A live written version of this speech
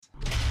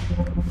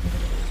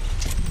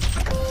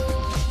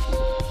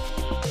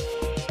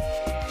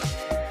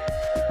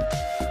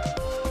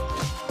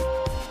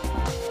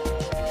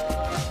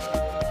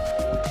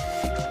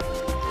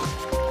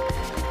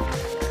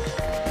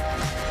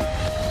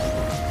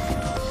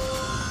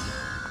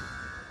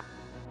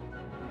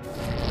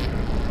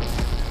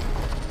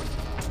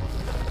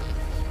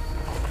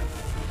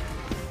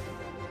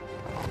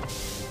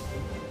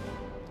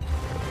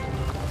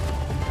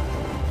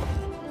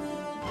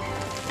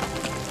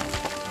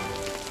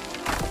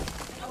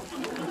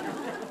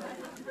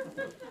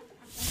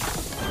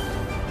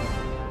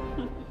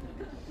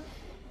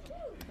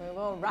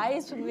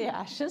Rise from the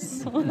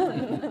ashes in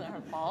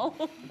our fall.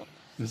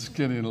 It's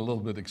getting a little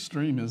bit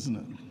extreme, isn't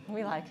it?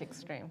 We like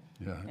extreme.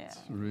 Yeah, it's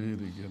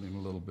really getting a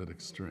little bit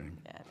extreme.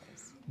 Yeah, it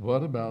is.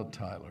 What about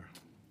Tyler?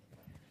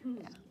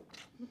 Yeah.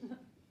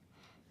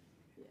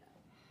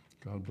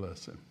 God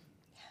bless him.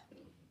 Yeah.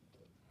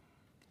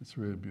 It's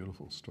a really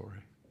beautiful story.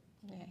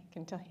 Yeah, you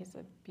can tell he's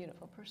a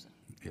beautiful person.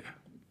 Yeah.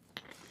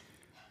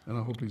 And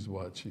I hope he's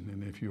watching,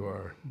 and if you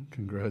are,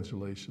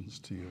 congratulations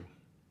to you.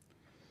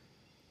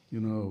 You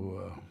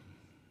know,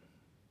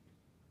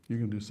 you're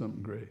going to do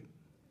something great.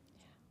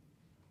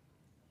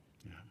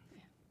 Yeah.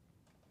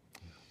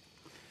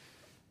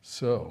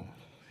 So,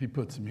 he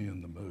puts me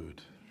in the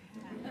mood.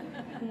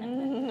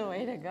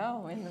 Way to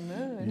go, in the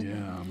mood.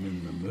 Yeah, I'm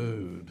in the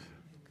mood.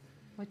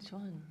 Which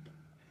one?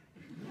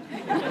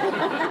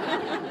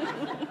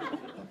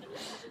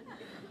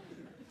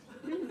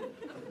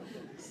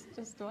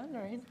 Just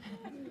wondering.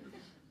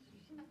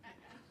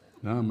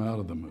 Now I'm out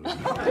of the mood. We're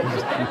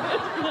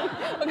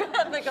going to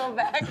have to go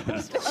back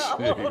and start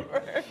all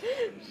over.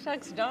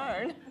 Shucks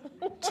darn.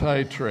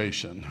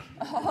 Titration.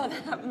 Oh,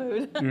 that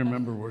mood. You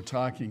remember we're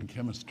talking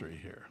chemistry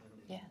here.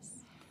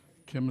 Yes.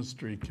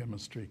 Chemistry,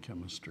 chemistry,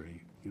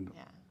 chemistry. You know.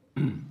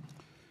 Yeah.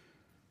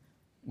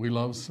 We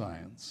love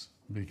science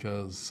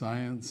because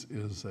science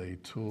is a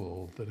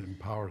tool that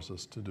empowers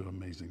us to do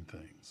amazing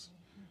things.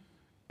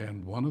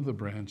 And one of the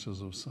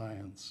branches of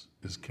science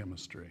is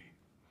chemistry.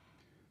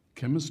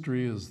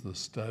 Chemistry is the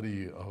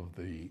study of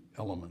the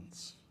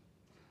elements.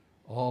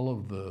 All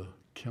of the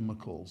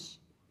chemicals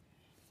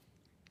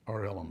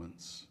are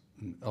elements,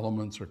 and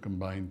elements are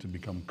combined to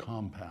become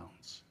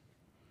compounds.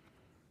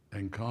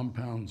 And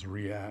compounds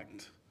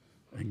react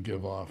and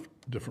give off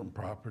different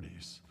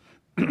properties.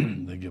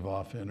 They give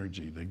off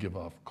energy, they give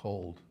off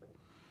cold.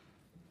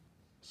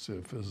 So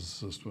a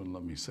physicist wouldn't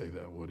let me say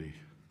that, would he?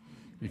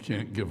 You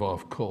can't give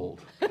off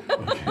cold.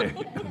 Okay,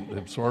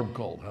 absorb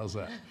cold, how's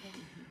that?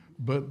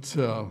 But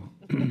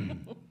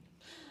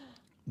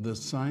the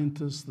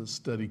scientists that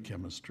study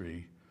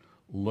chemistry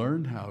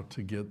learn how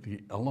to get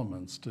the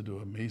elements to do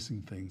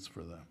amazing things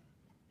for them.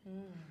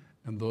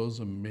 And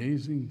those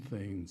amazing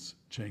things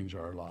change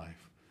our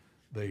life.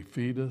 They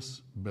feed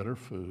us better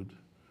food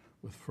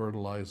with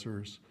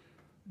fertilizers.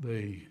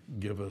 They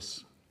give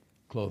us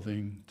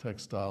clothing,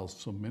 textiles.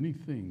 So many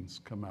things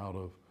come out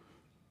of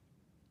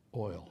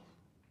oil.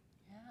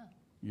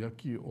 Yeah.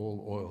 Yucky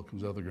old oil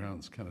comes out of the ground.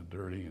 It's kind of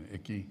dirty and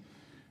icky.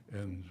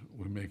 And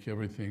we make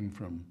everything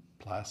from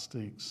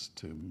plastics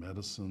to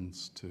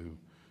medicines to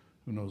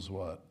who knows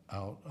what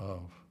out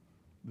of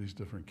these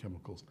different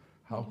chemicals.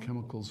 How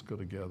chemicals go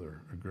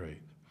together are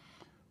great.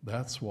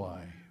 That's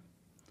why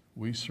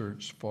we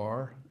searched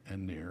far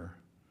and near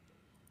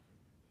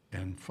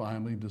and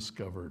finally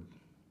discovered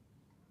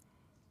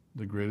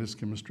the greatest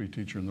chemistry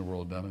teacher in the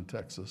world down in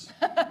Texas.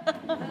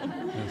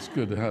 It's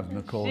good to have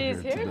Nicole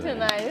She's here today.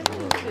 tonight,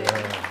 isn't she?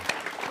 Yeah.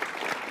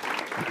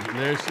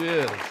 There she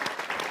is.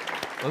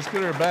 Let's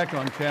get her back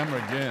on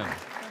camera again.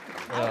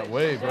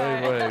 Wave,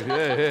 wave, wave.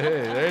 Hey, hey,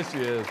 hey, there she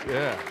is,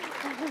 yeah.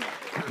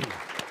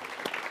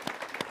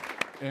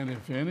 And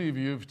if any of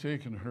you have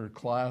taken her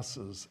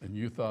classes and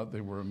you thought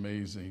they were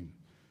amazing,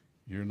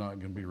 you're not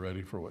going to be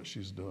ready for what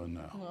she's doing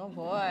now. Oh,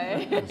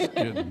 boy. It's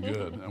getting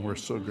good, and we're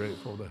so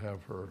grateful to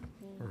have her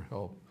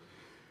help.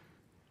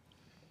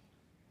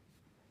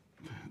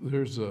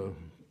 There's a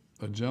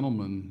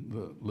gentleman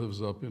that lives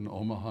up in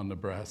Omaha,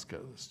 Nebraska.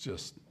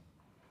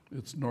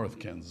 It's North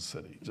Kansas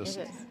City, just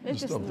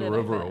up the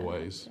river a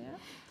ways. Yeah.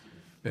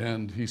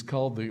 And he's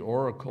called the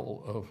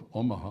Oracle of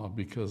Omaha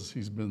because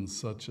he's been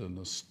such an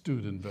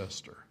astute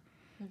investor.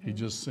 Mm-hmm. He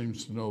just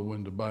seems to know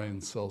when to buy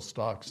and sell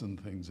stocks and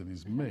things, and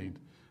he's made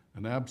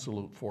an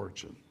absolute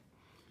fortune.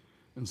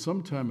 And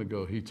some time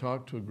ago, he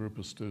talked to a group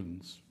of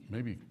students,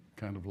 maybe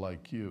kind of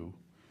like you,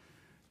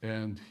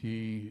 and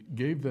he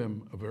gave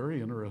them a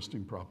very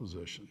interesting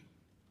proposition.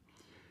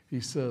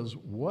 He says,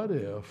 what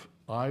if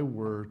I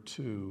were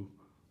to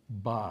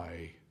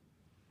buy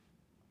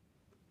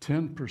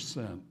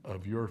 10%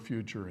 of your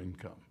future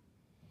income?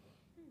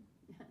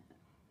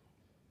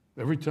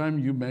 Every time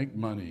you make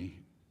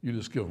money, you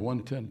just give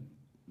one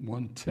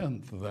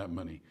tenth of that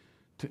money.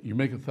 You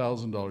make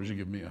 $1,000, you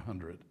give me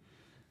 $100.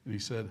 And he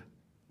said,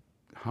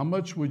 how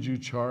much would you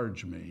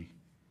charge me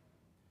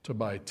to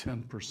buy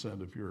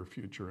 10% of your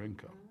future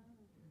income?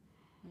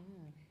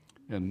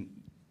 And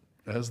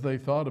as they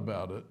thought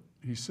about it,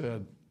 he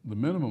said the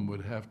minimum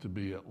would have to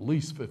be at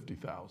least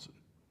 $50,000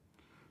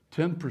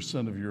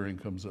 10% of your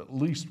income is at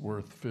least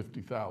worth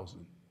 $50,000.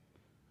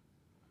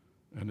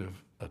 And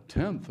if a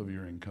tenth of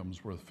your income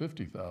is worth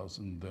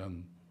 $50,000,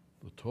 then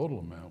the total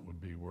amount would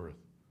be worth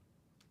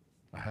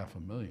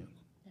 $500,000.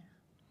 Yeah.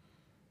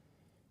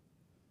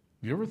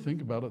 You ever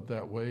think about it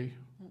that way?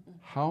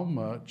 How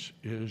much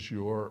is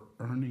your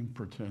earning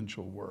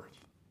potential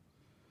worth?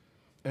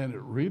 And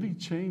it really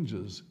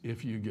changes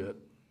if you get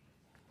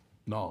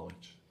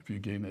knowledge, if you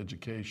gain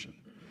education.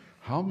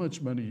 How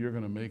much money you're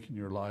going to make in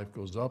your life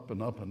goes up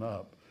and up and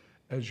up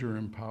as you're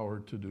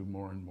empowered to do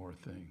more and more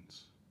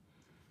things.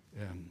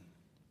 And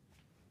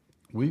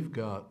we've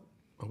got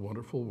a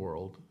wonderful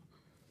world,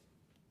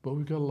 but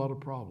we've got a lot of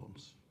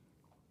problems.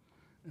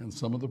 And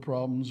some of the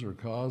problems are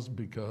caused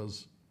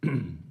because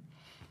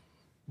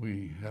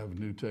we have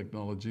new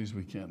technologies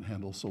we can't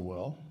handle so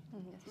well.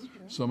 That's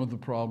true. Some of the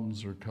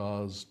problems are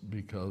caused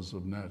because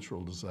of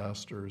natural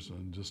disasters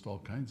and just all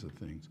kinds of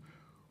things.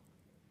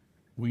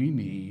 We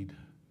need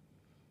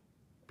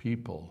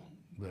people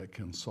that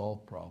can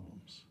solve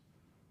problems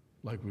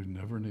like we've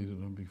never needed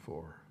them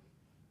before.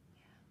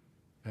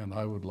 And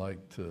I would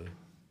like to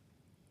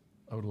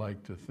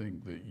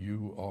think that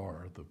you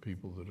are the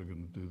people that are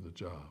going to do the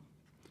job.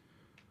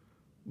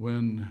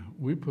 When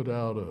we put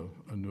out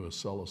a new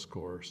Acellus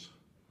course,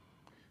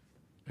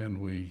 and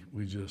we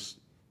just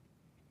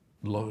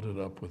load it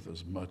up with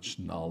as much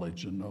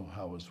knowledge and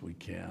know-how as we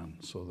can,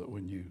 so that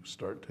when you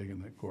start taking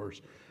that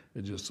course,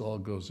 it just all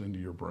goes into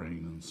your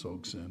brain and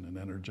soaks in and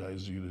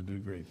energizes you to do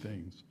great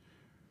things.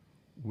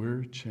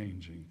 We're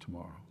changing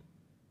tomorrow.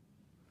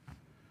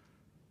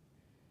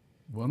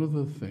 One of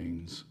the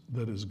things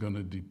that is going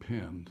to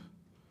depend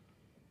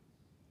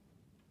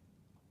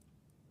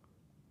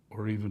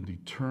or even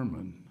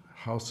determine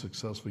how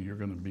successful you're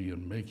going to be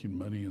in making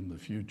money in the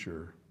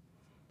future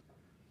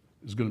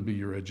is going to be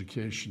your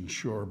education,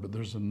 sure, but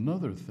there's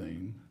another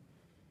thing,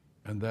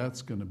 and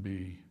that's going to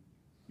be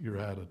your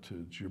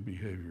attitudes, your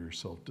behavior, your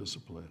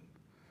self-discipline.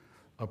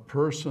 A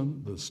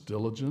person that's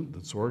diligent,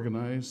 that's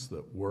organized,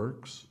 that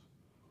works,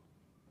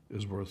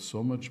 is worth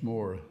so much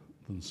more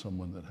than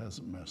someone that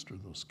hasn't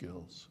mastered those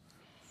skills.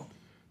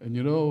 And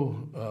you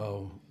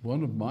know,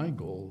 one of my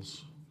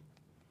goals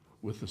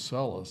with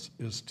Acellus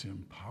is to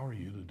empower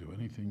you to do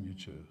anything you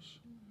choose.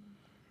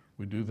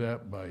 We do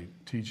that by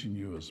teaching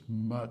you as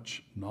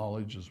much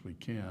knowledge as we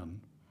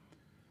can,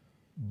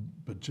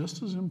 but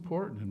just as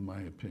important, in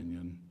my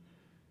opinion,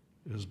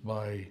 is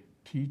by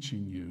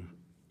teaching you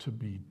to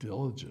be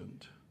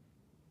diligent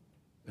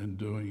in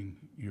doing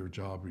your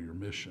job or your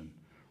mission.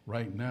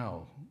 Right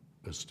now,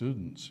 as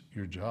students,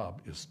 your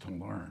job is to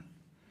learn.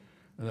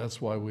 And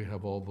that's why we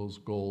have all those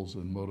goals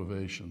and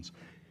motivations.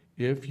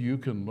 If you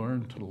can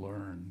learn to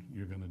learn,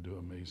 you're going to do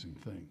amazing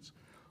things.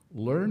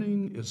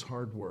 Learning is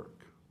hard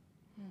work.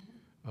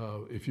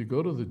 If you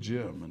go to the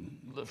gym and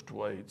lift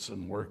weights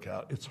and work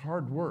out, it's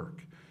hard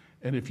work.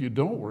 And if you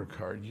don't work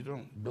hard, you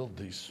don't build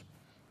these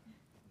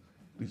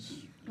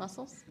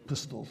Muscles?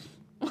 pistols.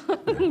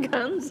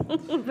 Guns?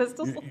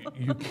 Pistols?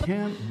 You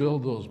can't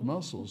build those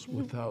muscles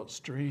without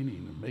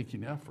straining and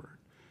making effort.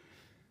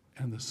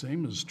 And the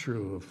same is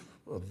true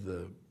of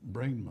the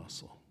brain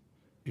muscle.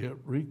 It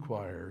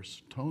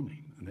requires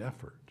toning and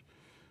effort,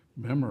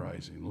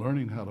 memorizing,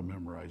 learning how to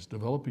memorize,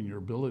 developing your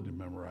ability to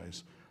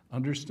memorize,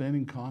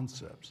 understanding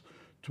concepts.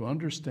 To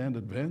understand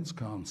advanced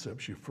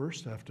concepts, you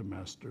first have to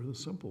master the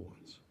simple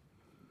ones.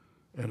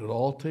 And it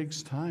all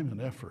takes time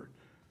and effort.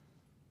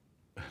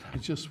 And I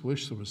just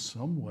wish there was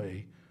some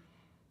way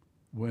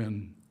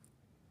when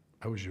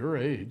I was your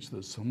age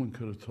that someone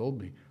could have told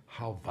me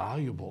how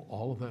valuable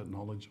all of that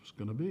knowledge was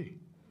going to be.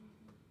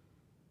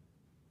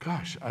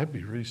 Gosh, I'd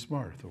be really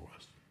smart if there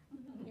was.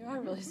 You are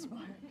really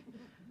smart.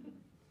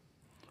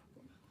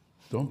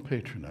 Don't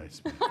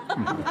patronize me.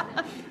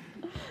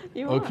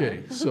 You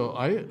Okay, so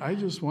I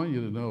just want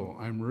you to know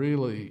I'm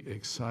really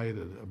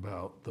excited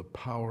about the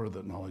power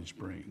that knowledge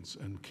brings.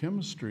 And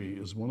chemistry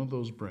is one of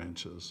those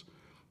branches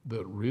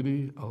that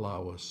really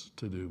allow us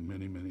to do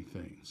many, many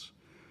things.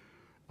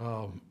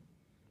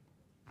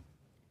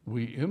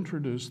 We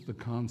introduced the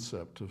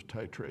concept of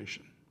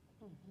titration.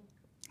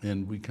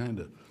 And we kind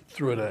of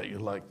threw it at you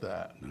like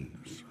that. And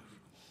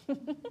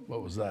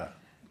what was that?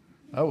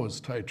 That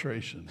was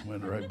titration,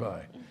 went right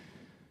by.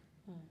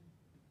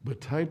 But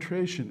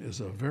titration is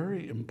a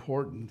very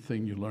important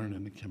thing you learn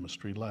in the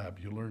chemistry lab.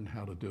 You learn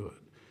how to do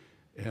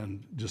it.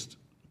 And just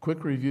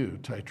quick review,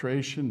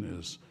 titration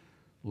is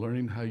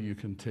learning how you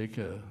can take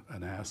an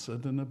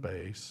acid and a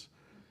base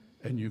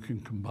and you can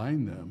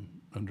combine them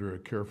under a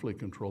carefully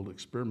controlled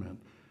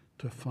experiment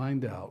to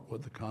find out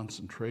what the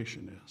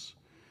concentration is.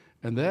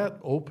 And that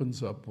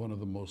opens up one of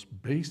the most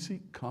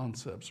basic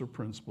concepts or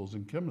principles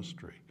in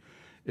chemistry.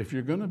 If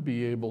you're going to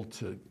be able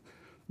to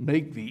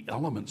make the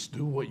elements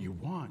do what you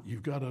want,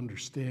 you've got to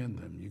understand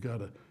them. You've got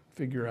to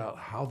figure out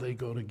how they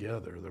go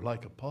together. They're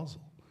like a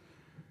puzzle.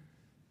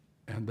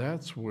 And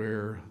that's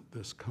where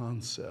this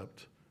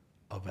concept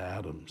of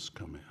atoms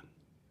come in.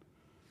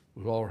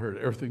 We've all heard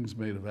everything's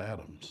made of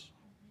atoms.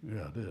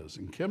 Yeah, it is.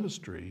 In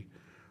chemistry,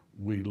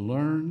 we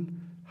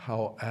learn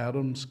how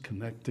atoms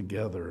connect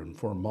together and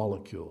form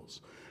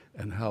molecules,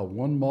 and how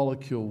one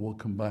molecule will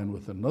combine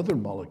with another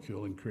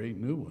molecule and create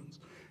new ones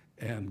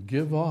and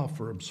give off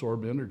or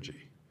absorb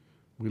energy.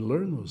 We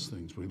learn those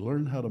things. We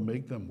learn how to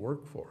make them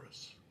work for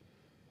us.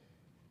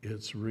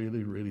 It's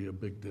really, really a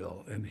big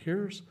deal. And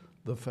here's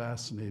the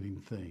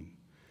fascinating thing.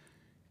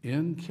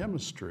 In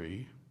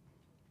chemistry,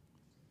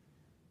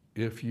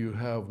 if you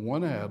have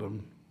one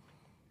atom,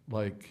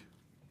 like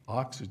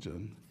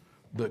oxygen,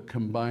 that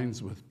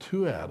combines with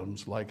two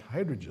atoms, like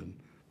hydrogen,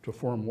 to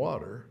form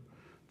water,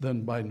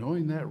 then by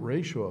knowing that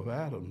ratio of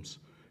atoms,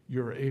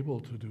 you're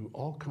able to do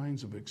all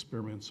kinds of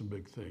experiments and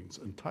big things.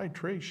 And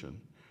titration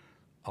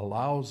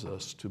allows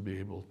us to be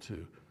able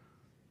to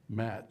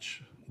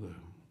match the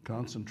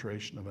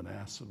concentration of an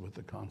acid with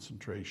the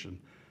concentration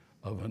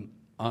of an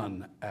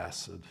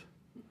unacid,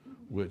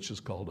 which is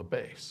called a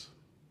base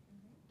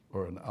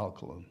or an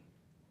alkaline.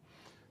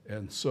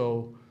 And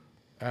so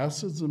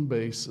acids and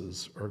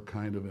bases are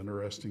kind of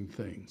interesting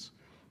things.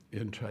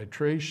 In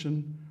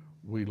titration,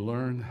 we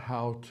learn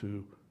how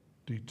to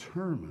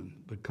determine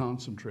the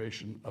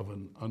concentration of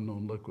an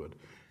unknown liquid.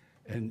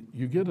 And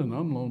you get an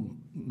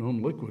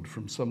unknown liquid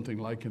from something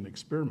like an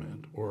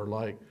experiment or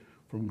like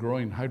from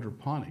growing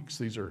hydroponics.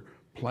 These are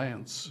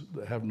plants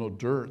that have no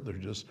dirt. They're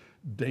just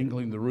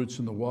dangling the roots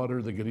in the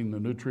water. They're getting the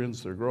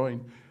nutrients. They're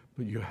growing.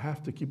 But you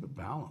have to keep it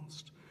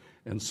balanced.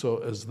 And so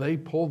as they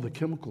pull the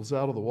chemicals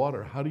out of the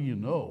water, how do you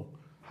know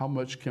how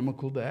much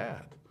chemical to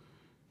add?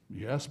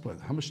 You ask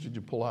plants, how much did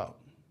you pull out?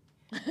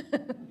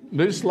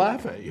 They just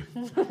laugh at you.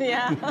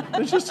 Yeah.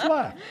 They just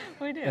laugh.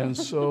 We do. And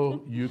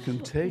so you can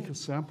take a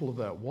sample of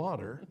that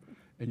water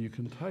and you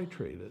can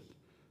titrate it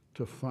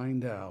to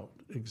find out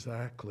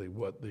exactly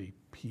what the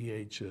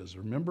pH is.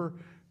 Remember,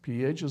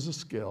 pH is a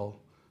scale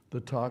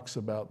that talks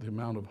about the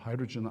amount of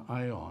hydrogen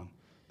ion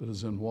that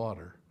is in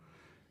water.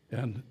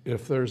 And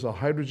if there's a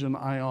hydrogen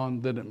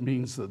ion, then it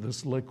means that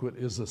this liquid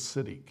is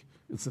acidic.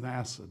 It's an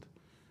acid.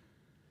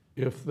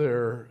 If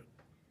there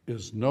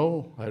is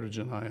no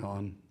hydrogen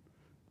ion,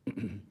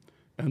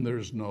 and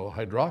there's no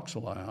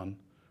hydroxyl ion,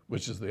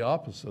 which is the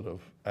opposite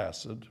of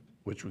acid,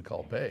 which we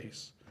call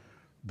base,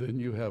 then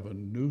you have a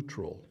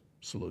neutral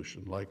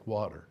solution like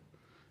water,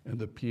 and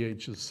the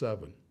pH is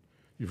 7.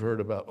 You've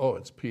heard about, oh,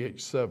 it's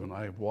pH 7.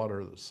 I have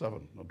water that's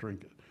 7. I'll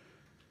drink it.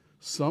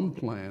 Some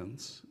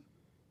plants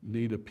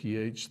need a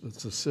pH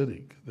that's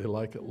acidic. They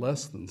like it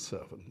less than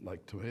 7,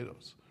 like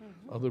tomatoes.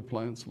 Mm-hmm. Other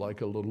plants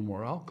like a little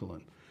more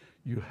alkaline.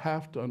 You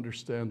have to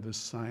understand this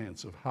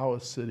science of how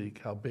acidic,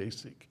 how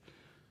basic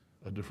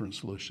a different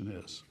solution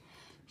is.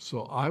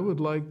 So I would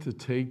like to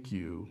take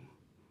you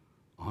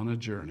on a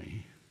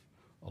journey,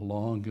 a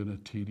long and a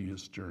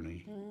tedious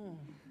journey,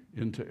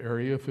 into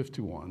Area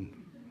 51,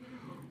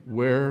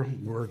 where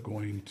we're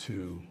going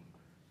to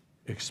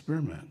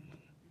experiment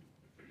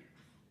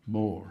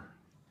more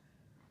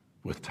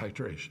with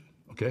titration,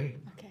 okay?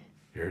 Okay.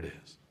 Here it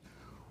is.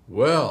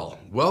 Well,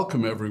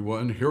 welcome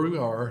everyone. Here we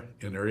are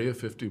in Area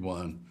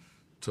 51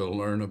 to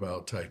learn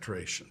about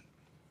titration.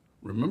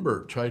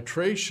 Remember,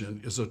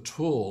 titration is a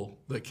tool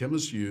that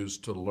chemists use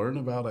to learn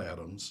about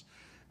atoms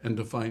and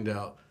to find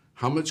out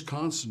how much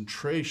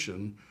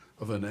concentration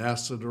of an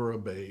acid or a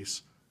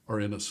base are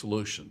in a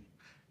solution.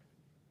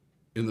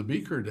 In the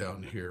beaker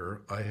down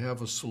here, I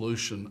have a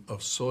solution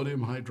of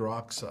sodium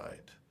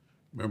hydroxide.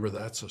 Remember,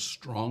 that's a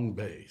strong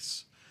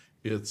base.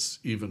 It's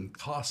even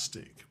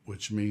caustic,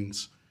 which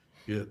means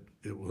it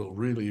will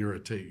really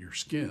irritate your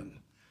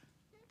skin.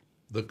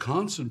 The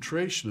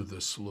concentration of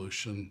this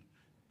solution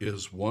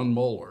is 1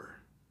 molar.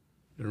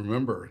 And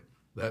remember,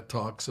 that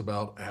talks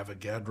about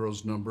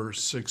Avogadro's number,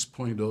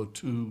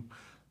 6.02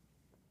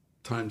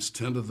 times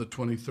 10 to the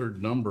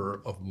 23rd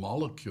number of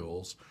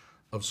molecules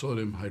of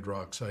sodium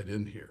hydroxide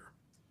in here.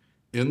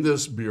 In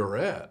this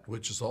burette,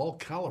 which is all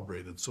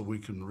calibrated so we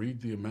can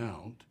read the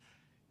amount,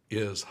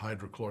 is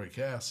hydrochloric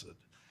acid.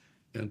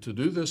 And to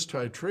do this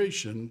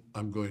titration,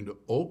 I'm going to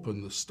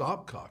open the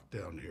stopcock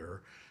down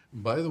here.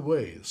 And by the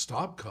way, the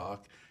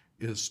stopcock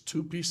is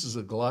 2 pieces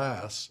of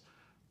glass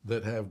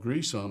that have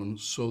grease on them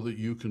so that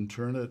you can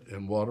turn it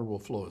and water will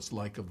flow. It's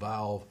like a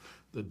valve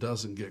that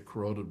doesn't get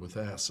corroded with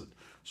acid.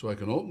 So I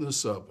can open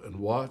this up and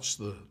watch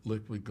the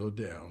liquid go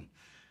down.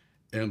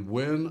 And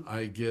when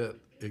I get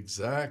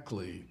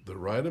exactly the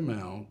right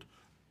amount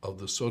of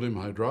the sodium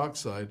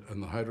hydroxide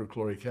and the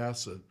hydrochloric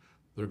acid,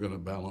 they're going to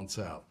balance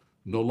out.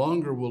 No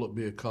longer will it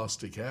be a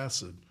caustic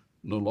acid.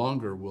 No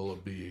longer will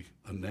it be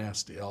a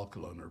nasty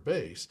alkaline or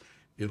base.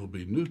 It'll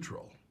be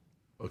neutral.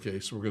 Okay,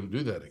 so we're going to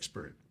do that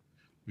experiment.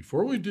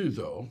 Before we do,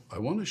 though, I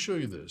want to show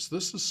you this.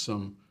 This is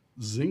some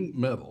zinc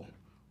metal.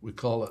 We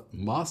call it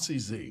mossy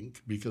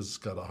zinc because it's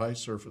got a high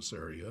surface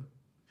area.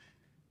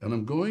 And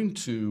I'm going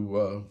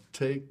to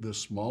take this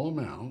small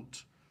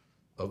amount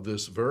of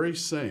this very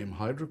same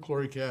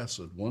hydrochloric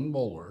acid, 1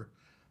 molar,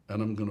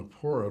 and I'm going to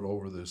pour it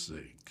over this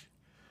zinc.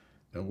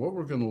 And what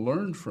we're going to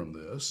learn from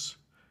this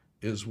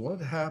is what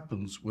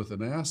happens with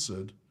an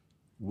acid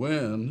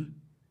when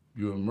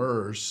you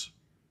immerse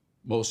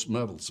most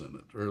metals in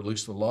it, or at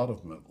least a lot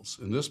of metals.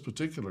 In this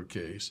particular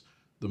case,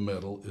 the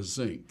metal is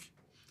zinc.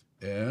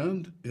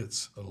 And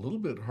it's a little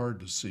bit hard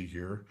to see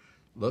here.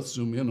 Let's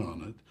zoom in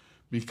on it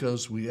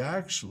because we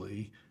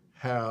actually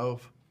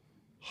have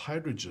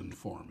hydrogen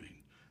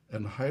forming,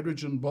 and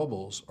hydrogen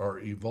bubbles are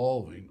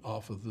evolving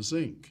off of the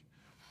zinc.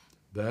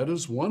 That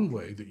is one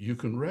way that you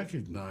can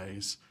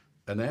recognize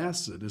an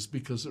acid, is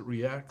because it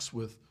reacts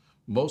with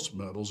most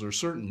metals or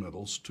certain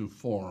metals to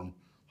form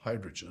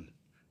hydrogen.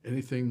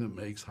 Anything that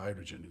makes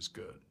hydrogen is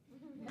good.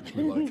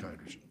 We like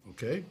hydrogen,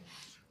 okay?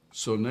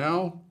 So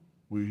now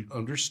we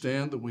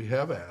understand that we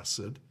have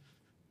acid,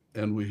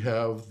 and we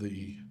have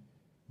the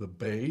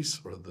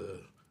base or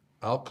the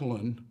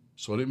alkaline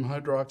sodium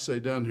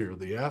hydroxide down here,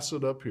 the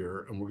acid up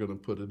here, and we're going to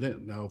put it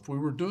in. Now, if we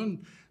were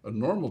doing a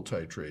normal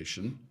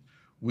titration,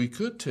 we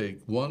could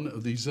take one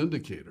of these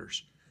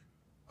indicators.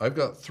 I've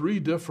got 3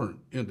 different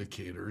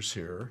indicators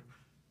here,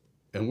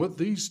 and what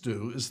these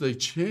do is they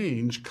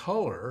change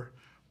color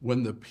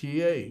when the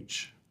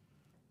pH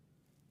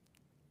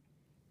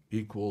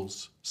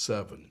equals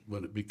 7,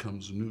 when it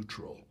becomes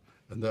neutral,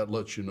 and that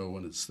lets you know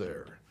when it's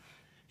there.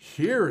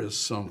 Here is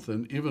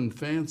something even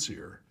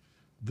fancier.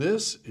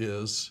 This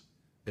is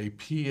a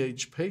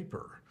pH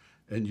paper,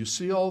 and you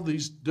see all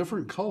these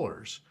different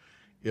colors.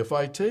 If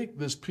I take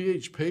this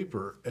pH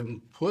paper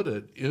and put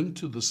it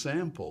into the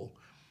sample,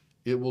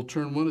 it will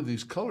turn one of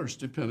these colors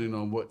depending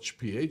on which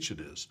pH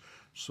it is.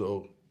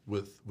 So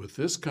with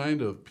this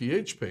kind of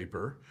pH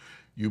paper,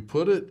 you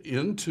put it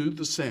into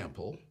the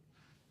sample,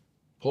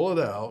 pull it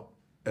out,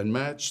 and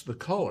match the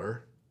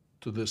color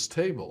to this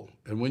table.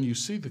 And when you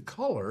see the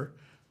color,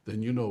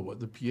 then you know what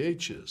the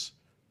pH is.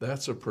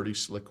 That's a pretty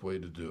slick way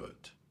to do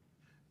it.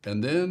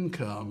 And then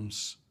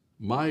comes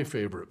my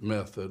favorite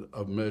method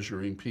of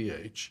measuring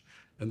pH,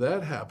 and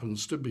that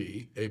happens to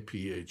be a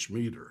pH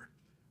meter.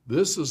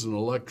 This is an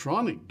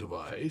electronic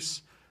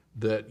device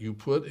that you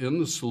put in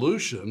the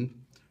solution,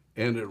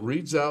 and it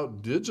reads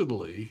out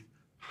digitally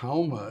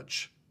how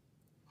much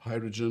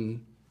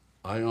hydrogen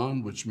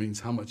ion, which means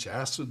how much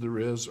acid there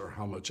is or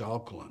how much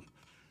alkaline.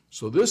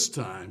 So this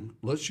time,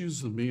 let's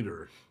use the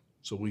meter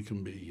so we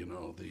can be,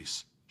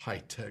 these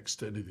high-tech,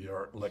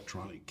 state-of-the-art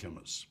electronic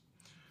chemists.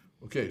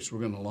 Okay, so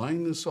we're going to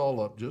line this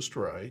all up just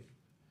right.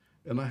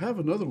 And I have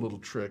another little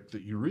trick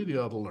that you really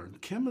ought to learn.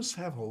 Chemists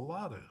have a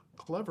lot of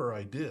clever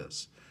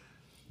ideas.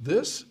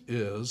 This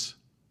is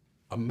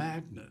a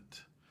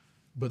magnet,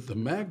 but the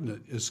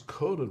magnet is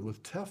coated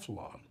with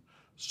Teflon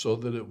so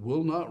that it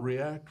will not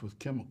react with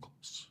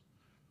chemicals.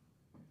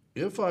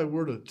 If I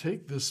were to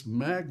take this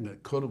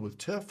magnet coated with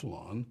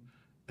Teflon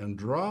and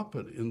drop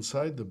it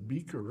inside the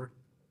beaker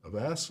of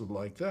acid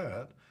like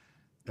that,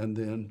 and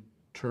then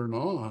turn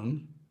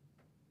on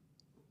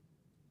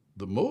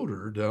the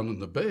motor down in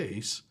the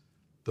base,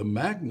 the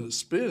magnet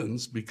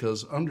spins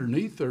because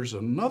underneath there's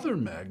another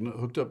magnet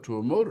hooked up to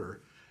a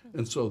motor.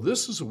 And so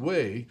this is a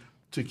way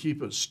to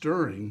keep it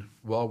stirring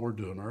while we're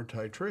doing our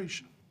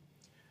titration.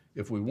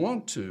 If we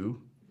want to,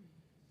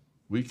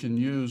 we can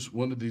use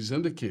one of these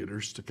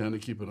indicators to kind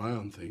of keep an eye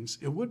on things.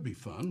 It would be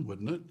fun,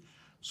 wouldn't it?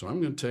 So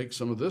I'm going to take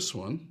some of this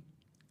one,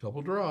 a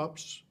couple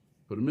drops,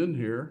 put them in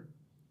here,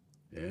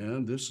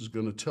 and this is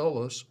going to tell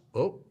us,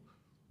 oh,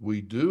 we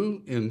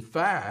do, in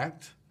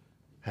fact,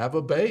 have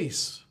a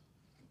base.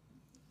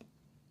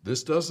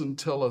 This doesn't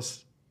tell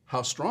us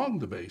how strong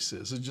the base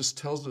is. It just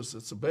tells us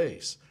it's a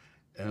base.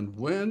 And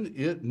when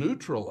it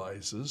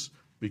neutralizes,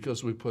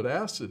 because we put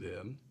acid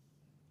in,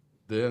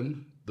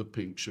 then the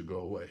pink should go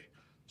away.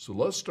 So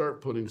let's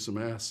start putting some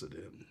acid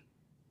in.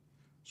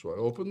 So I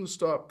open the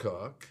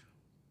stopcock,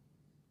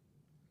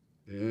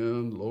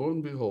 and lo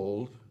and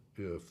behold,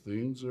 if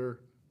things are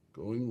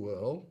going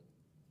well,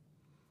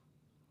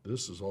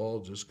 this is all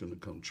just going to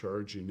come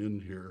charging in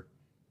here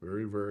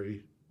very,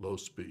 very low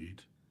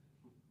speed.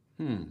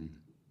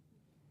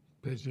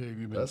 That's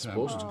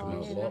supposed to come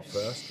out a lot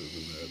faster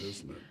than that,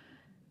 isn't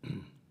it?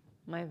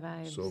 My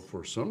vibes. So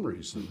for some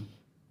reason,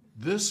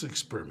 this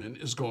experiment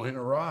is going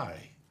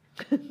awry.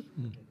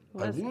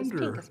 Well, it's pink,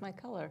 it's my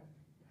color.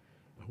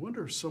 I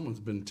wonder if someone's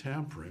been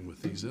tampering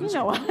with these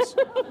instruments.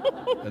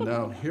 And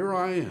now here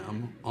I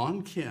am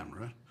on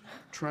camera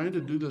trying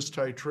to do this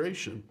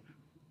titration,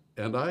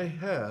 and I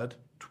had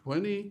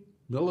 20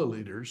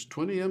 milliliters,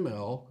 20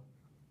 ml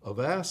of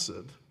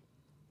acid,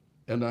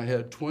 and I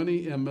had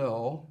 20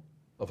 ml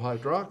of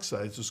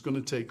hydroxides. It's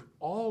going to take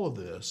all of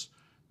this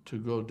to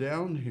go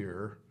down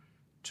here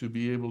to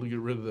be able to get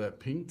rid of that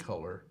pink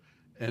color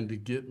and to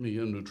get me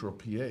a neutral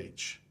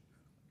pH.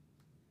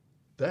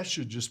 That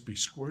should just be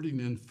squirting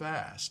in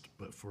fast,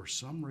 but for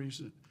some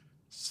reason,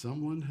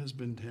 someone has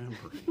been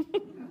tampering.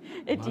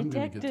 It I'm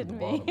going to get to the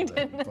bottom of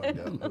that and find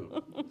out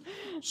who.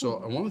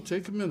 So I want to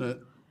take a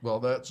minute while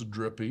that's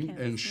dripping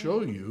and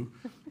show you,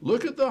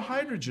 look at the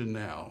hydrogen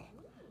now.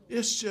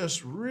 It's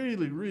just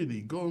really,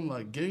 really going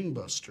like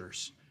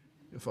gangbusters.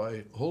 If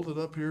I hold it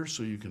up here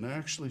so you can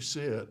actually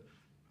see it,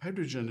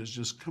 hydrogen is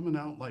just coming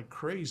out like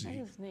crazy.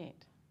 That is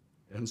neat.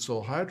 And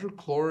so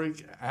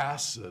hydrochloric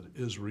acid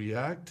is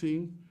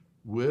reacting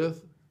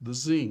with the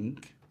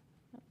zinc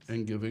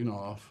and giving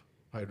off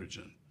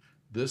hydrogen.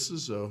 This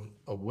is a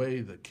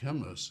way that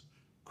chemists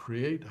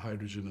create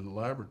hydrogen in the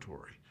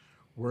laboratory.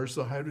 Where's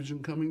the hydrogen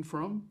coming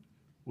from?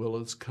 Well,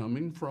 it's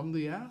coming from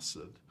the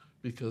acid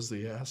because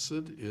the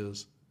acid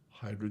is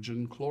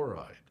hydrogen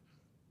chloride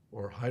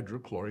or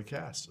hydrochloric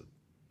acid,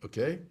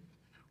 okay?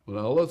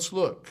 Well, now let's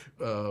look.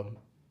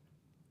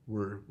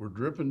 We're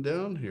dripping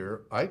down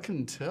here. I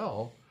can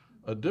tell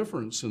a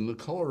difference in the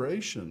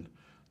coloration.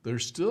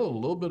 There's still a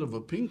little bit of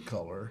a pink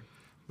color,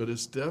 but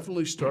it's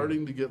definitely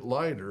starting to get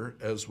lighter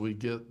as we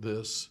get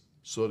this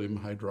sodium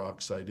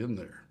hydroxide in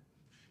there.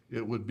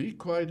 It would be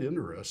quite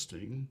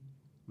interesting,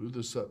 move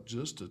this up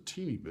just a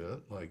teeny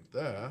bit like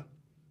that,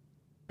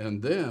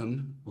 and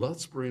then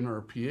let's bring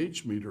our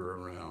pH meter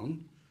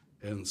around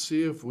and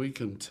see if we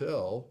can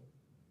tell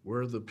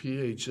where the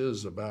pH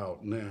is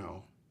about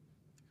now.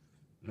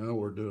 Now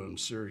we're doing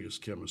serious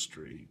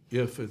chemistry.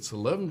 If it's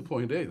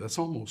 11.8, that's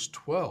almost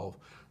 12,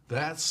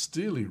 that's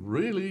still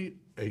really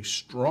a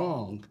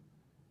strong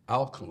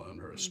alkaline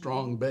or a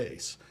strong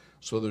base.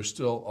 So there's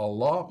still a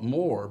lot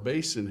more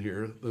base in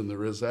here than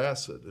there is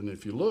acid. And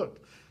if you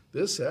look,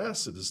 this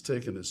acid has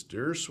taken its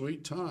dear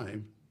sweet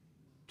time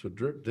to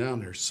drip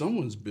down here.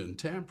 Someone's been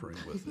tampering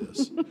with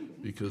this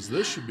because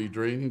this should be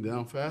draining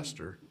down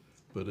faster,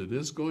 but it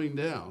is going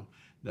down.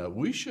 Now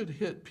we should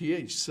hit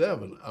pH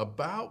 7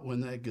 about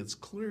when that gets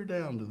clear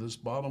down to this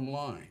bottom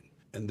line.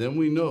 And then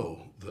we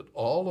know that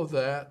all of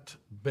that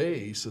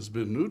base has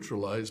been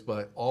neutralized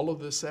by all of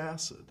this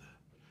acid.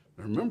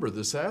 Now remember,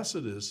 this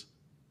acid is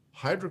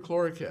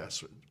hydrochloric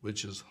acid,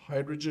 which is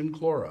hydrogen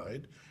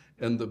chloride,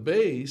 and the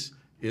base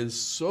is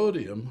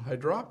sodium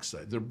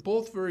hydroxide. They're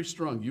both very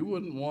strong. You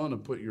wouldn't want to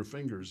put your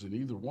fingers in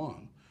either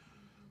one.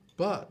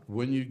 But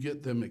when you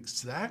get them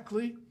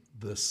exactly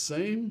the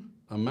same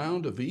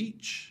amount of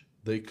each,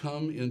 they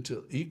come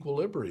into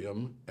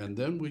equilibrium, and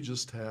then we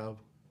just have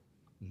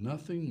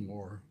nothing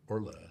more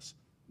or less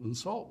than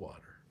salt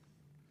water,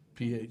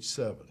 pH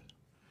 7.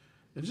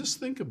 And just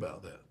think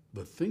about that.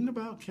 The thing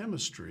about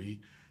chemistry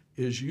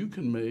is you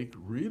can make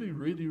really,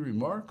 really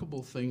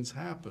remarkable things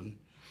happen.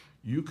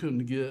 You can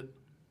get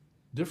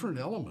different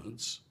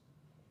elements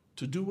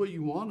to do what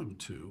you want them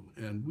to.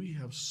 And we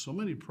have so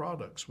many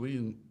products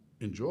we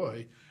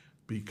enjoy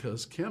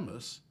because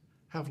chemists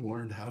have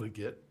learned how to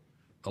get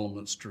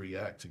elements to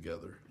react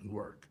together and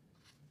work.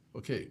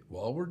 Okay,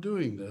 while we're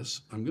doing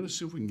this, I'm going to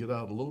see if we can get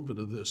out a little bit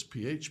of this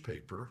pH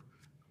paper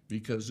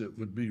because it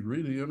would be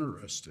really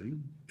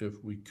interesting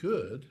if we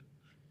could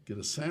get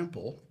a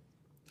sample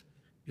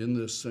in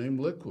this same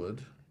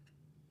liquid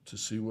to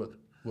see what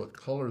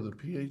color the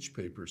pH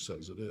paper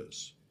says it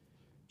is.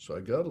 So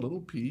I got a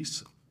little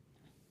piece, a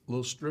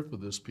little strip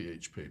of this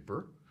pH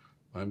paper.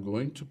 I'm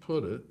going to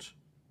put it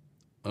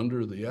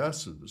under the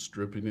acid that's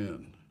dripping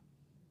in.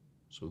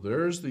 So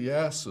there's the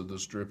acid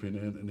that's dripping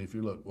in, and if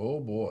you look, oh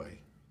boy,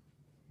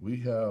 we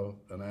have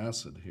an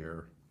acid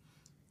here,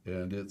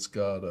 and it's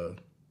got a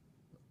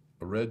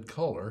red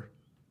color,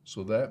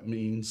 so that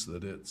means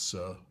that it's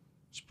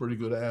pretty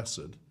good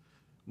acid.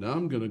 Now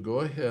I'm going to go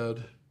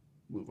ahead,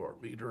 move our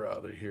meter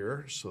out of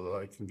here so that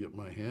I can get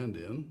my hand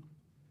in,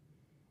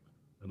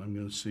 and I'm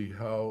going to see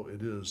how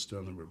it is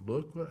down there.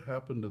 Look what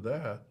happened to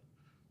that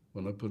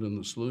when I put in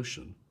the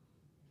solution.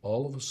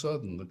 All of a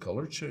sudden, the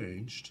color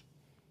changed,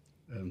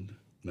 and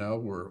now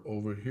we're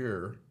over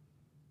here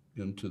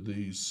into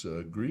these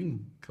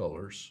green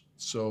colors.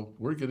 So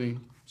we're getting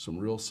some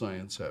real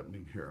science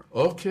happening here.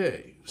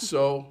 Okay,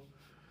 so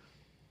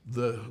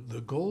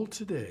the goal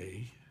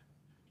today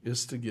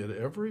is to get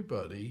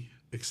everybody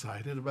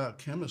excited about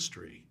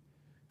chemistry.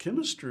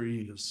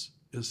 Chemistry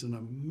is an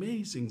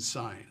amazing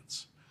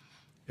science.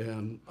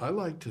 And I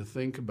like to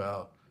think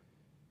about,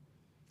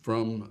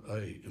 from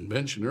an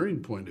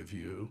inventioneering point of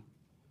view,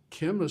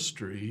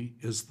 chemistry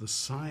is the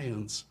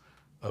science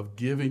of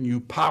giving you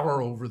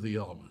power over the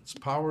elements,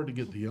 power to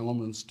get the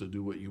elements to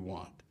do what you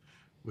want,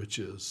 which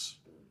is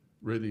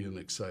really an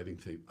exciting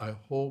thing. I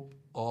hope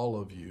all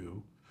of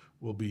you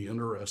will be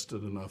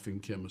interested enough in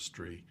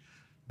chemistry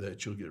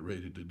that you'll get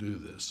ready to do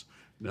this.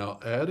 Now,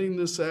 adding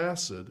this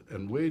acid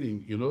and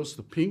waiting, you notice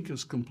the pink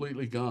is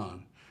completely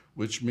gone,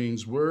 which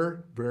means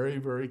we're very,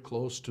 very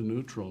close to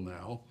neutral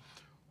now.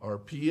 Our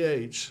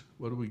pH,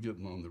 what are we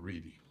getting on the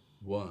reading?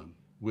 1,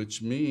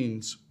 which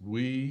means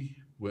we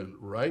went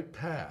right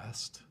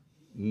past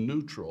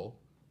neutral,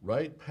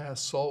 right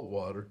past salt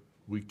water.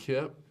 We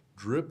kept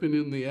dripping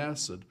in the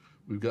acid.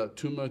 We've got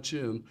too much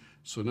in.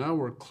 So now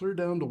we're clear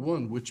down to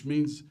 1, which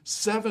means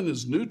 7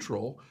 is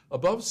neutral.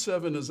 Above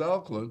 7 is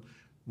alkaline.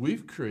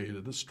 We've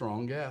created a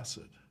strong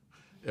acid.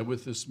 And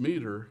with this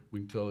meter,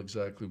 we can tell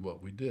exactly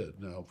what we did.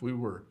 Now, if we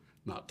were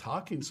not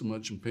talking so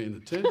much and paying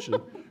attention,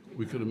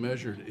 we could have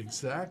measured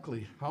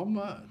exactly how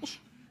much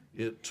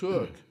it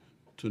took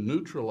to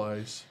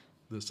neutralize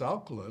this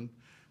alkaline,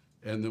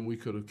 and then we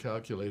could have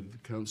calculated the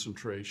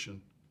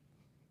concentration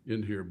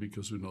in here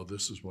because we know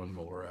this is 1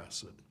 molar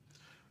acid.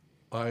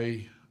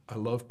 I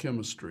love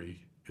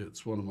chemistry.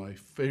 It's one of my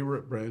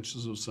favorite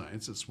branches of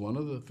science. It's one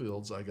of the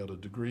fields I got a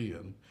degree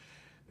in,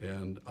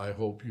 and I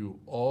hope you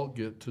all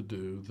get to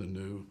do the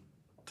new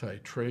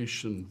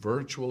titration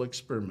virtual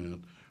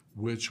experiment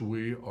which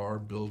we are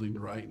building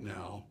right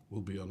now.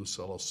 We'll be on the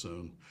cello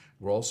soon.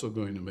 We're also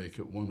going to make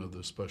it one of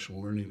the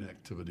special learning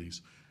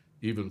activities,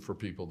 even for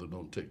people that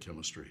don't take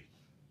chemistry.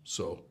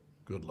 So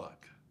good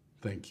luck.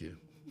 Thank you.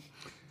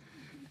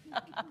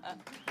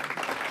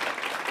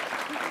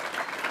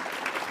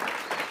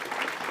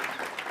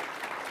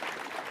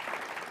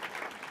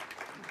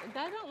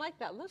 I don't like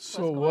that look.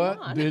 So What's going what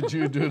on? did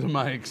you do to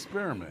my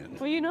experiment?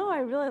 Well, you know, I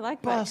really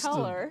like that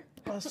color.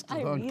 Busted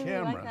I on really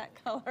camera. like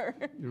that color.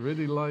 You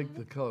really like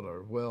the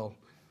color. Well,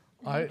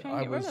 I'm trying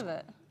to get rid of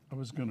it. I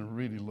was going to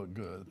really look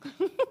good,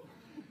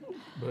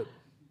 but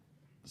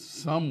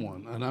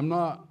someone, and I'm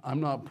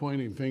not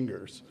pointing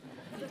fingers,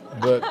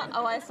 but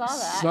Oh, I saw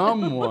that.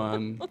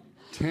 someone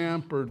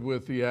tampered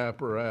with the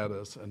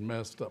apparatus and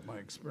messed up my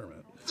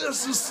experiment.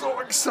 This is so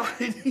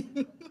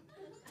exciting.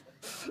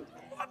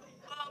 I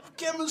love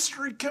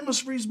chemistry.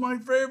 Chemistry's my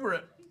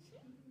favorite.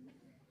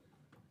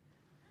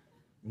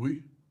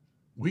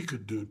 We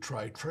could do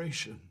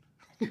titration.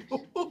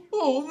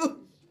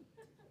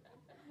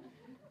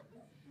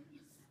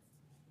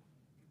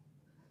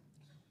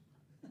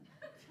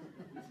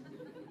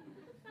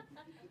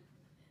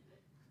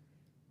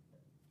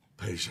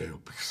 Paige will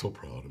be so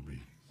proud of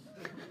me.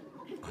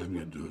 I'm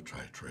going to do a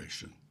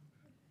titration.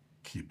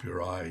 Keep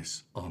your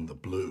eyes on the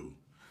blue.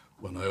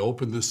 When I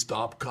open this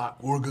stopcock,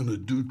 we're going to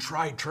do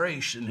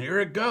titration. Here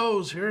it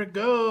goes. Here it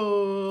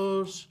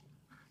goes.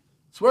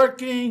 It's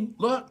working.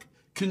 Look.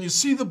 Can you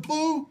see the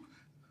blue?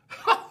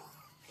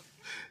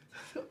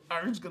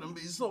 Aaron's going to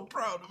be so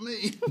proud of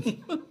me.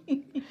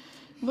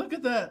 Look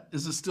at that.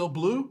 Is it still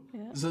blue?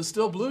 Yeah. Is it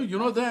still blue? You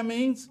know what that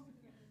means?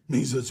 It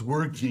means it's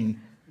working.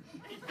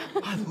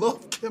 I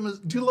love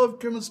chemistry. Do you love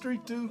chemistry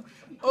too?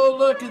 Oh,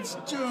 look, it's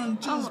doing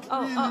just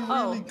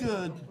really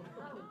good.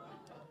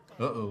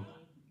 Uh-oh.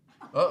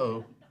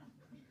 Uh-oh.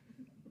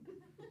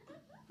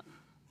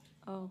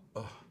 Oh.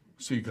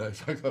 See you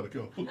guys, I gotta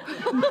go.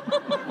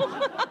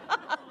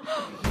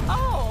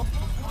 Oh.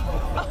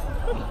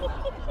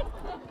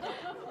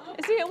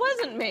 See, it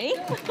wasn't me.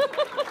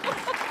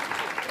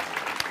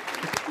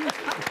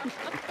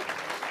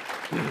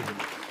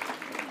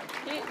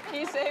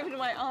 he saved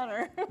my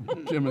honor.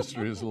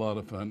 Chemistry is a lot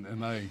of fun,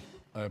 and I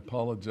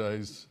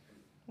apologize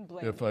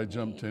Blame if I me.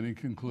 jumped to any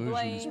conclusions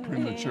Blame me.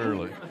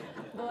 prematurely.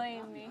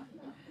 Blame me.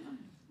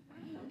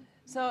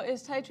 So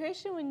is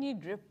titration when you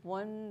drip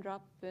one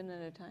drop in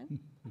at a time?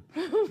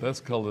 That's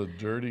called a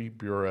dirty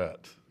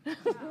burette.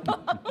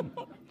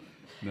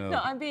 No,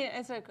 I'm being,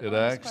 it's a It honest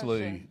actually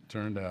question.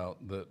 turned out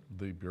that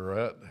the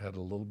burette had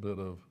a little bit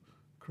of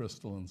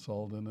crystalline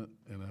salt in it,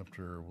 and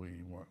after we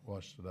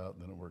washed it out,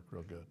 then it worked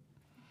real good.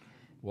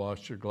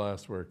 Wash your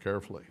glassware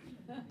carefully.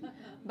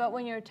 But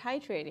when you're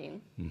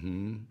titrating,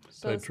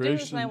 so Titration-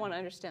 students might want to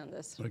understand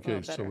this a Okay,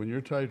 little so better. when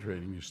you're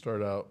titrating, you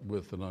start out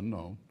with an An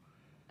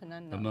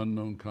unknown.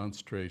 unknown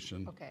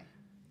concentration. Okay.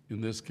 In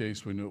this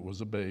case, we knew it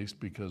was a base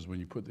because when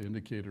you put the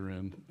indicator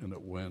in and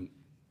it went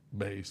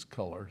base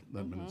color,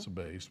 that meant it's a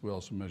base. We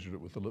also measured it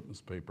with the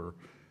litmus paper.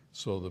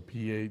 So the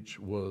pH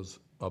was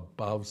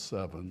above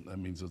 7, that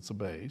means it's a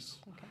base.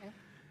 Okay.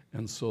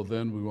 And so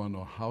then we want to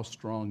know how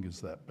strong is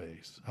that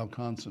base? How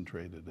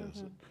concentrated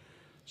is it?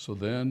 So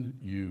then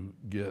you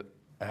get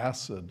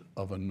acid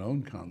of a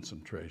known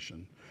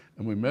concentration.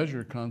 And we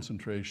measure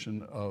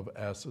concentration of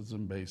acids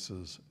and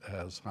bases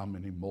as how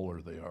many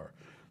molar they are.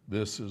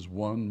 This is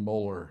 1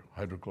 molar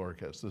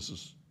hydrochloric acid. This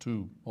is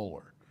 2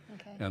 molar.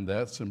 Okay. And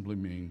that simply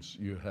means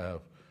you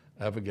have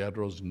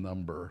Avogadro's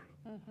number,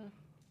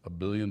 a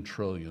billion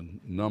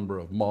trillion number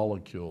of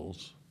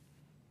molecules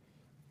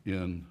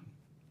in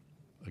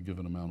a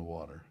given amount of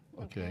water,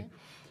 okay?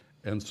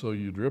 And so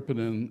you drip it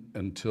in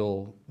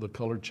until the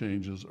color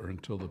changes or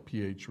until the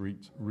pH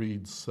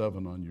reads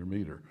 7 on your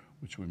meter,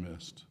 which we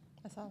missed.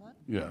 I saw that.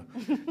 Yeah.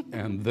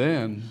 And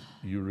then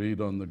you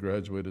read on the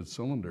graduated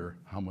cylinder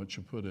how much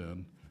you put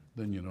in,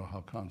 then you know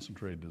how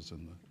concentrated it is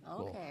in the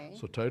bowl. Okay.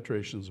 So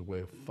titration is a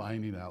way of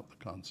finding out the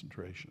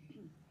concentration.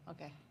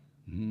 Okay.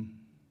 Then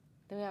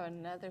we have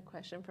another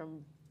question from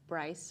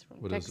Bryce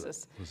from What is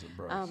Texas. it? Is it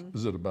Bryce?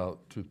 Is it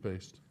about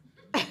toothpaste?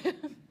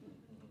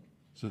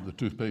 Is it the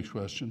toothpaste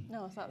question?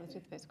 No, it's not the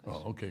toothpaste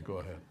question. Oh, okay, go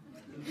ahead.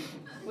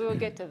 We will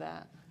get to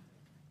that.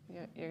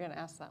 You're going to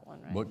ask that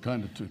one, right? What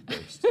kind of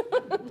toothpaste?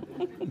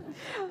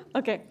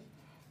 Okay.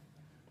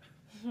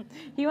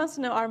 He wants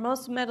to know, are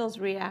most metals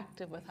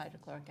reactive with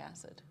hydrochloric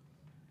acid?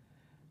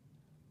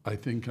 I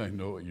think I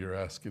know what you're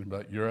asking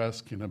about. You're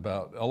asking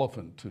about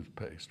elephant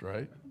toothpaste,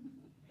 right?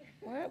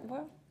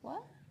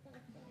 What?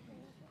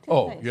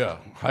 Oh, Toothpaste. yeah,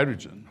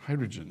 hydrogen.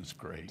 Hydrogen is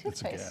great.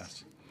 It's a Toothpaste.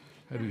 gas.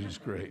 Hydrogen is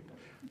great.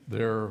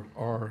 There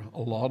are a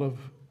lot of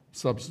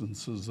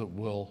substances that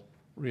will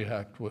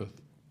react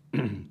with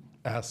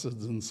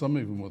acids and some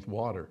even with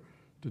water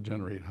to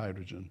generate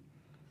hydrogen,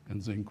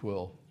 and zinc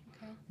will.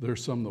 Okay.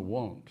 There's some that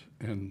won't.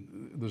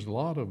 And there's a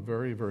lot of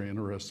very, very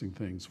interesting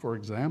things. For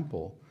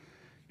example,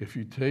 if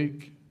you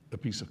take a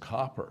piece of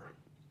copper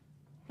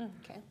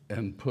Okay.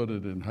 and put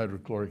it in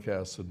hydrochloric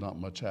acid, not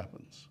much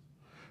happens.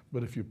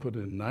 But if you put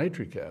in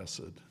nitric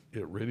acid,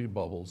 it really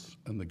bubbles,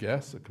 and the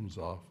gas that comes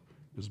off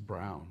is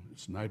brown.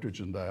 It's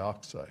nitrogen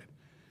dioxide.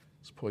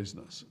 It's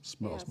poisonous. It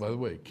smells. Yes. By the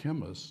way,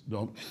 chemists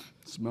don't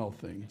smell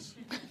things.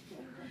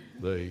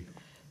 They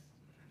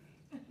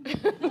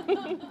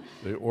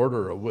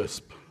order a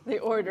wisp. They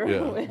order Yeah,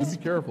 a wisp.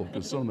 be careful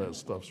because some of that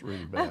stuff's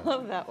really I bad.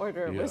 love that,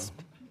 order a Yeah. wisp.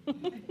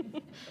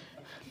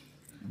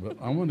 But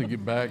I want to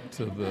get back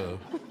to the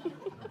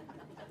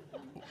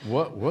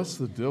what's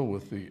the deal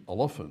with the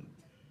elephant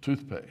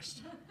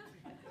toothpaste?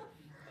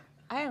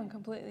 I am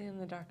completely in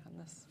the dark on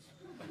this.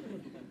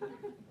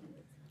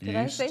 Did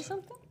I say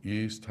something?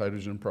 Yeast,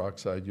 hydrogen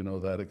peroxide, you know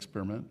that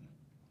experiment?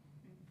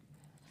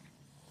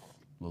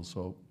 A little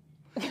soap.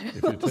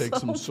 If you take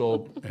some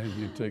soap and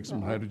you take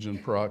some hydrogen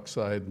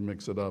peroxide and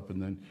mix it up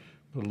and then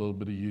put a little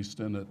bit of yeast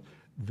in it,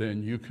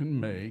 then you can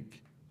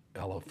make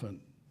elephant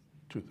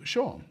toothpaste.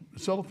 Show them.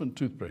 It's elephant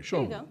toothpaste. Show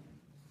There you them. go.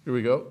 Here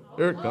we go.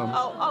 Here it comes.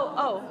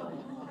 Oh.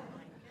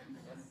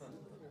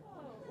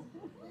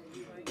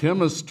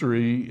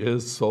 Chemistry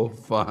is so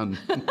fun.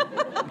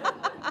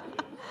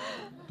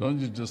 Don't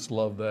you just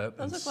love that?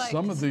 Those And look like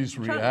some of these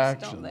trunks, don't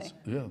reactions,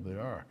 yeah, they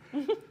are.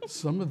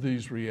 Some of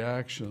these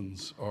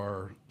reactions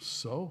are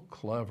so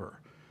clever.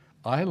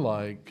 I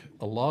like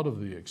a lot of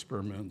the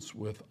experiments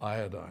with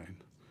iodine.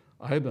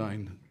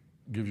 Iodine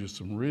gives you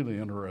some really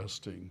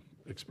interesting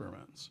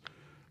experiments.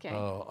 Okay.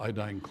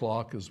 Iodine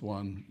clock is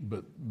one,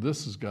 but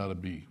this has got to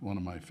be one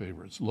of my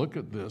favorites. Look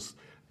at this.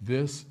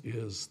 This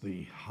is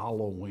the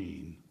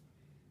Halloween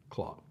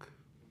clock.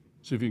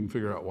 See if you can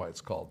figure out why it's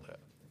called that.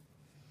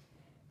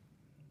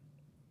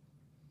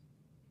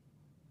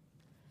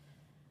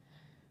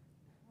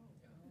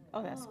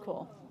 Oh, that's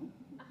cool.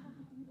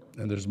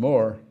 And there's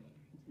more.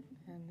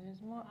 And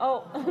there's more.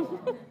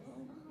 Oh.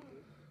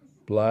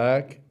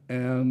 Black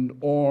and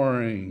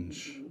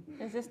orange.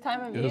 Is this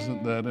time of year?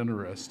 Isn't that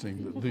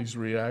interesting that these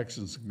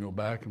reactions can go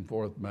back and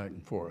forth,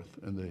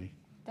 and they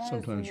That is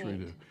sometimes neat.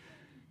 redo.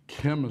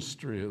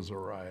 Chemistry is a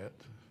riot,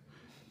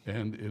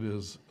 and it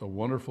is a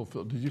wonderful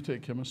field. Did you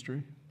take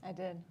chemistry? I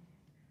did.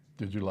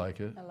 Did you like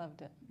it? I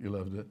loved it. You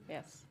loved it?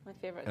 Yes, my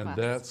favorite And class.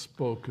 that's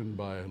spoken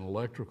by an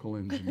electrical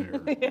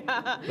engineer. Yeah,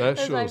 That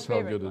that's my shows how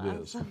favorite good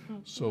class. it is.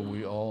 So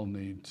we all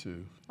need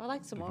to I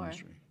like some do more.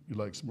 chemistry. You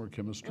like some more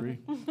chemistry?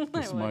 I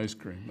Get some would. ice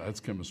cream.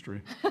 That's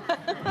chemistry.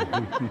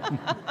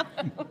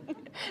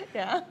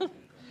 Yeah.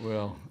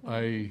 Well,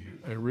 I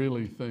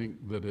really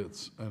think that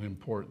it's an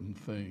important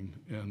thing,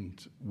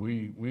 and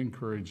we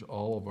encourage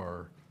all of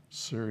our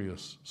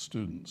serious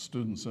students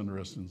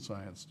interested in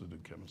science, to do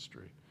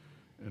chemistry,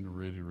 and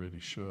really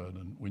should.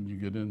 And when you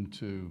get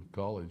into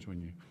college,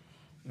 when you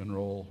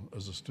enroll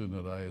as a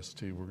student at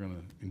IST, we're going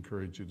to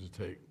encourage you to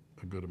take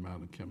a good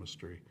amount of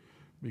chemistry,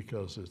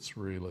 because it's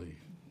really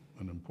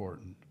an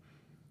important,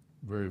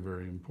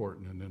 very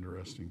important and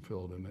interesting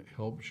field, and it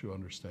helps you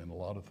understand a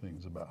lot of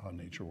things about how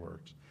nature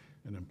works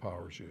and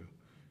empowers you.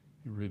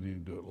 You really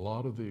need to do it. A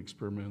lot of the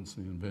experiments,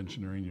 the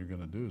inventioneering you're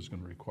going to do is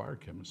going to require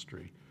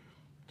chemistry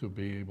to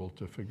be able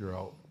to figure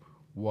out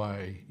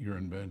why your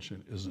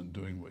invention isn't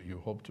doing what you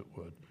hoped it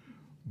would.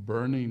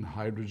 Burning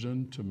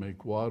hydrogen to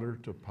make water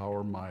to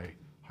power my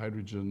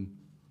hydrogen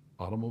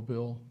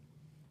automobile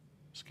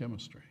is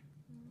chemistry,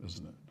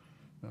 isn't it?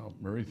 Now,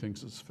 Murray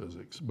thinks it's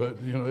physics, but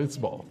it's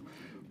both.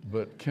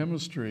 But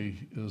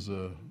chemistry is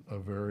a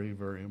very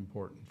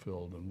important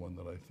field, and one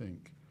that I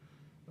think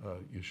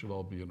you should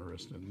all be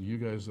interested in. You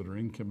guys that are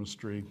in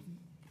chemistry,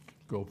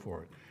 go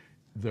for it.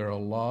 There are a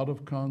lot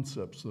of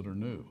concepts that are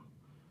new,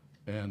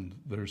 and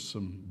there's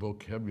some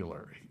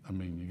vocabulary. I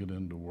mean, you get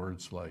into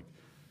words like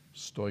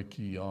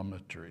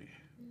stoichiometry.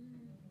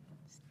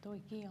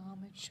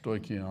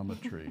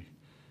 Stoichiometry.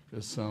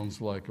 It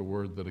sounds like a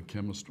word that a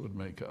chemist would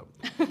make up,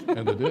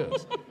 and it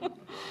is.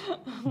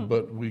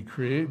 But we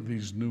create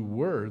these new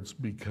words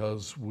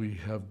because we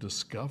have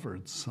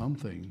discovered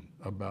something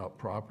about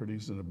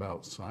properties and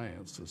about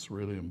science that's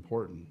really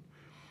important.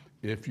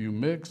 If you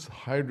mix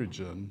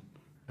hydrogen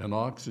and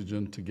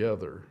oxygen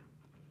together,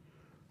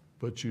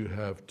 but you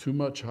have too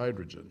much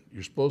hydrogen,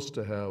 you're supposed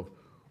to have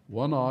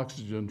 1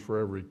 oxygen for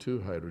every 2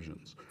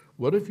 hydrogens.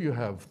 What if you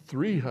have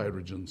 3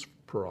 hydrogens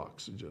per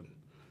oxygen,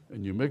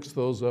 and you mix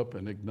those up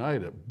and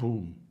ignite it?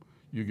 Boom,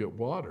 you get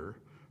water,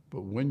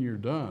 but when you're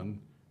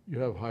done, you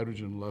have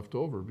hydrogen left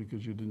over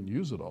because you didn't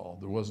use it all.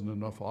 There wasn't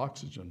enough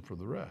oxygen for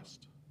the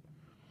rest.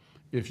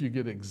 If you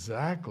get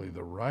exactly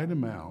the right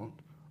amount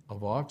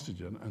of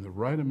oxygen and the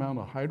right amount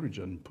of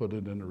hydrogen, put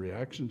it in a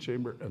reaction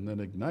chamber and then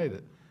ignite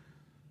it,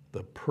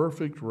 the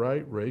perfect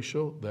right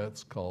ratio,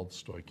 that's called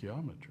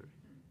stoichiometry.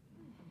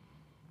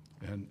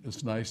 And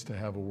it's nice to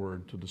have a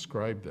word to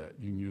describe that.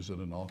 You can use it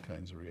in all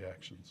kinds of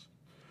reactions.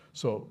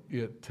 So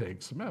it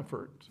takes some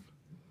effort,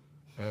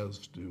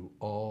 as do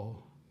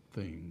all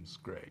things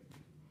great,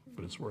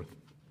 but it's worth it,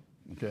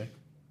 okay?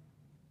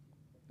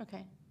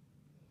 Okay.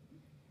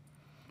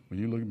 When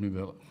you look at me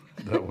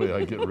that way,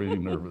 I get really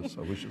nervous.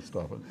 I wish you'd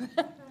stop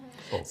it.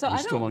 Oh, So we're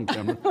I still on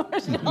camera? We're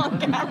still on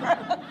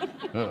camera.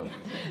 Yeah.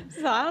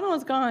 So I don't know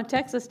what's going on in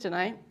Texas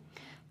tonight,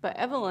 but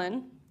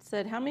Evelyn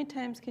said, how many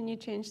times can you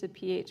change the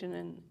pH in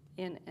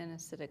an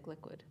acidic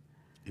liquid?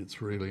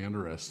 It's really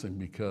interesting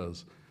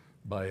because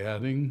By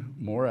adding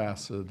more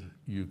acid,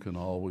 you can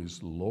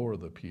always lower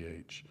the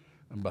pH.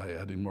 And by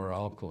adding more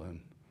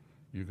alkaline,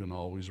 you can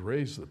always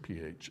raise the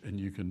pH. And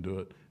you can do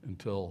it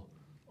until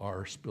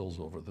R spills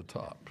over the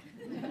top.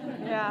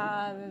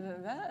 Yeah,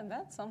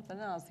 that's something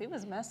else. He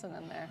was messing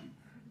in there.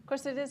 Of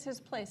course, it is his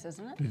place,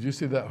 isn't it? Did you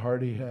see that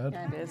heart he had?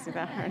 Yeah, I did see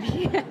that heart.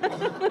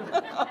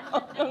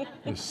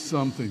 There's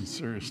something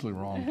seriously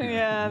wrong here.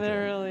 Yeah,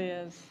 there really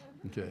is.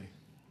 Okay.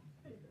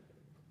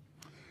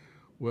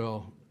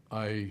 Well,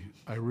 I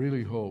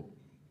really hope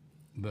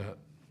that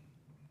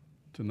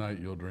tonight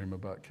you'll dream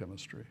about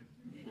chemistry.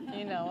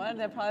 You know what?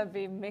 They'll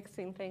probably be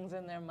mixing things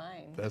in their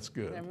mind. That's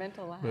good. Their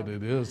mental lab. But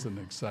it is an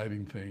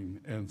exciting thing,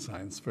 and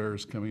science fair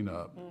is coming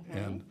up,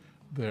 and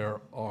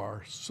there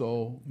are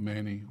so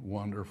many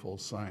wonderful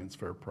science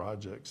fair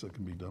projects that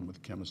can be done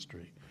with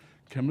chemistry.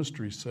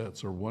 Chemistry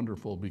sets are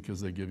wonderful because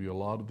they give you a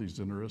lot of these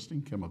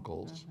interesting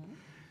chemicals,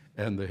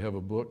 and they have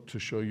a book to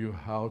show you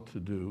how to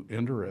do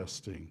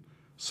interesting,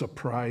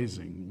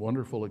 surprising,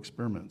 wonderful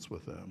experiments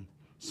with them,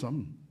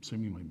 some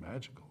seemingly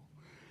magical.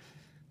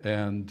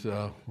 And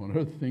one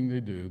other thing they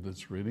do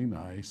that's really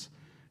nice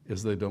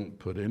is they don't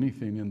put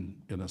anything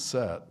in a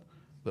set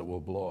that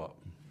will blow up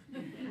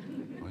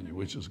on you,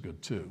 which is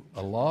good too.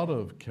 A lot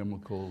of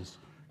chemicals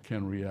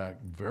can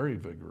react very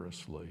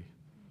vigorously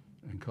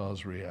and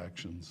cause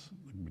reactions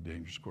that can be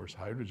dangerous. Of course,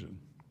 hydrogen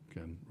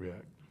can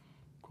react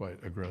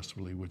quite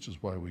aggressively, which is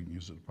why we can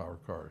use it to power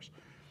cars.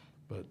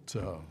 But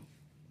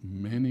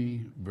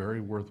many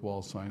very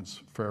worthwhile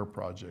science fair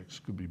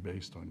projects could be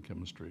based on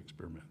chemistry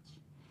experiments.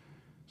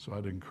 So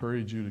I'd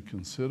encourage you to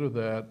consider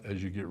that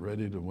as you get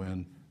ready to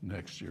win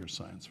next year's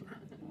science fair.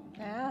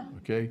 Yeah.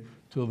 Okay?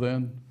 Till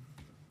then,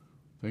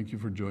 thank you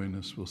for joining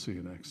us. We'll see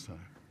you next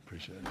time.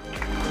 Appreciate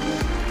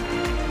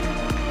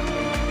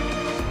it.